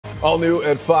All new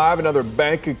at 5, another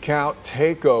bank account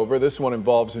takeover. This one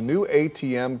involves a new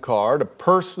ATM card, a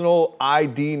personal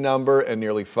ID number, and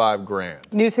nearly $5 grand.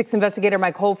 News 6 investigator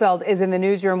Mike Holfeld is in the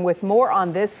newsroom with more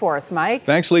on this for us. Mike?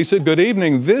 Thanks, Lisa. Good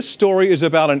evening. This story is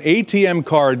about an ATM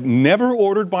card never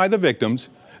ordered by the victims,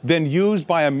 then used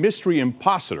by a mystery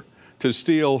imposter to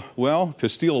steal, well,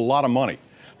 a lot of money.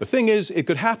 The thing is, it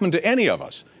could happen to any of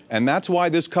us, and that's why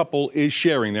this couple is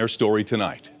sharing their story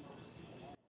tonight.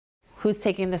 Who's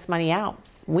taking this money out?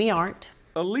 We aren't.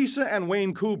 Allisa and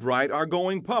Wayne Kuberiet are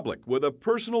going public with a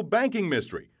personal banking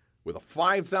mystery with a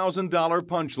 $5,000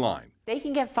 punchline. They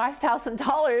can get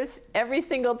 $5,000 every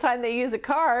single time they use a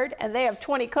card, and they have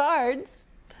 20 cards.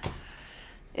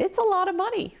 It's a lot of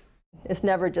money. It's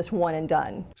never just one and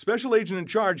done. Special Agent in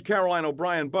Charge Caroline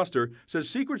O'Brien Buster says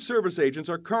Secret Service agents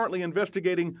are currently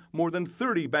investigating more than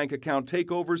 30 bank account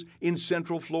takeovers in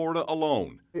Central Florida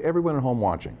alone. Everyone at home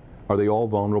watching, are they all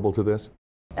vulnerable to this?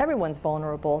 Everyone's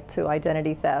vulnerable to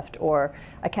identity theft or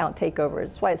account takeovers.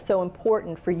 That's why it's so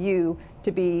important for you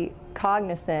to be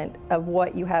cognizant of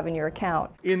what you have in your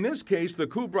account. In this case, the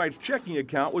Kuberiet's checking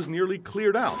account was nearly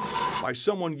cleared out by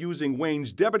someone using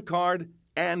Wayne's debit card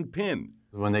and PIN.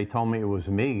 When they told me it was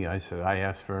me, I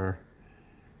asked for,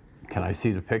 can I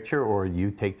see the picture, or you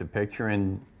take the picture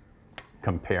and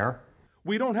compare?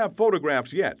 We don't have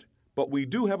photographs yet, but we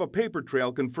do have a paper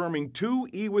trail confirming 2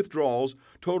 e-withdrawals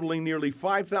totaling nearly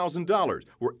 $5,000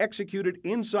 were executed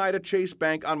inside a Chase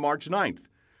bank on March 9th.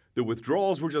 The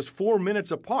withdrawals were just 4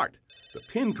 minutes apart. The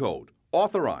PIN code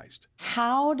authorized.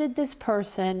 How did this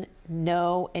person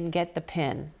know and get the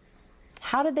PIN?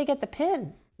 How did they get the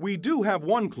PIN? We do have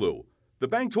one clue. The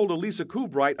bank told Allisa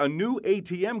Kuberiet a new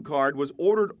ATM card was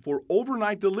ordered for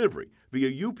overnight delivery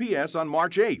via UPS on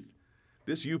March 8th.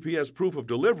 This UPS proof of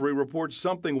delivery reports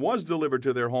something was delivered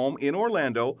to their home in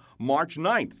Orlando March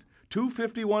 9th,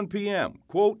 2:51 p.m.,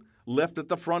 quote, left at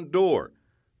the front door.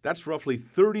 That's roughly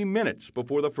 30 minutes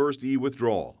before the first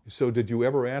e-withdrawal. So did you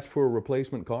ever ask for a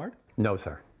replacement card? No,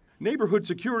 sir. Neighborhood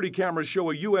security cameras show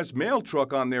a U.S. mail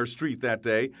truck on their street that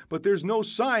day, but there's no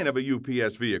sign of a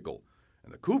UPS vehicle.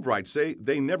 And the Kuberiets say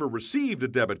they never received a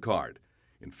debit card.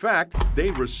 In fact, they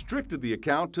restricted the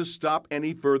account to stop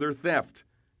any further theft.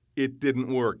 It didn't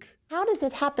work. How does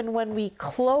it happen when we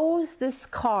close this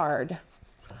card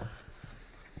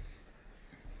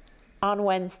on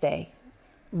Wednesday,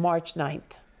 March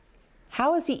 9th?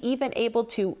 How is he even able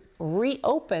to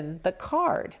reopen the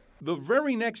card? The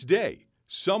very next day,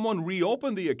 someone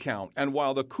reopened the account, and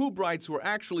while the Kuberiets were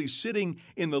actually sitting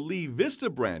in the Lee Vista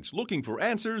branch looking for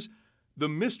answers, the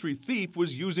mystery thief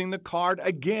was using the card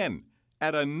again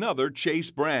at another Chase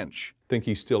branch. Think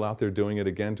he's still out there doing it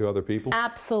again to other people?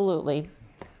 Absolutely.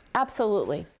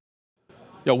 Absolutely.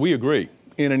 Yeah, we agree.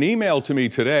 In an email to me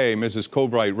today, Mrs.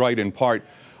 Kuberiet wrote in part,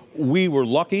 "We were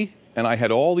lucky and I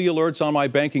had all the alerts on my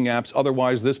banking apps.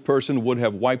 Otherwise, this person would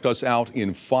have wiped us out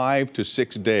in 5 to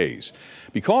 6 days.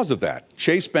 Because of that,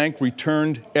 Chase Bank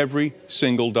returned every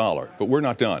single dollar. But we're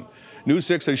not done. News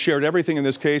 6 has shared everything in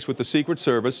this case with the Secret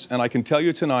Service, and I can tell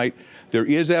you tonight, there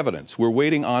is evidence we're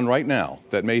waiting on right now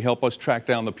that may help us track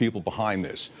down the people behind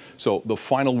this. So the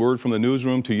final word from the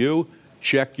newsroom to you,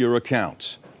 check your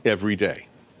accounts every day."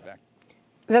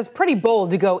 That's pretty bold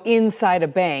to go inside a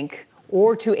bank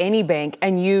or to any bank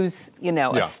and use,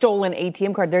 a stolen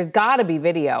ATM card. There's got to be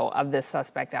video of this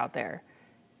suspect out there.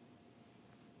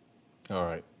 All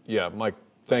right. Yeah, Mike,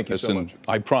 thank you so much.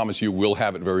 I promise you we'll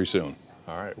have it very soon.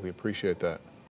 All right, we appreciate that.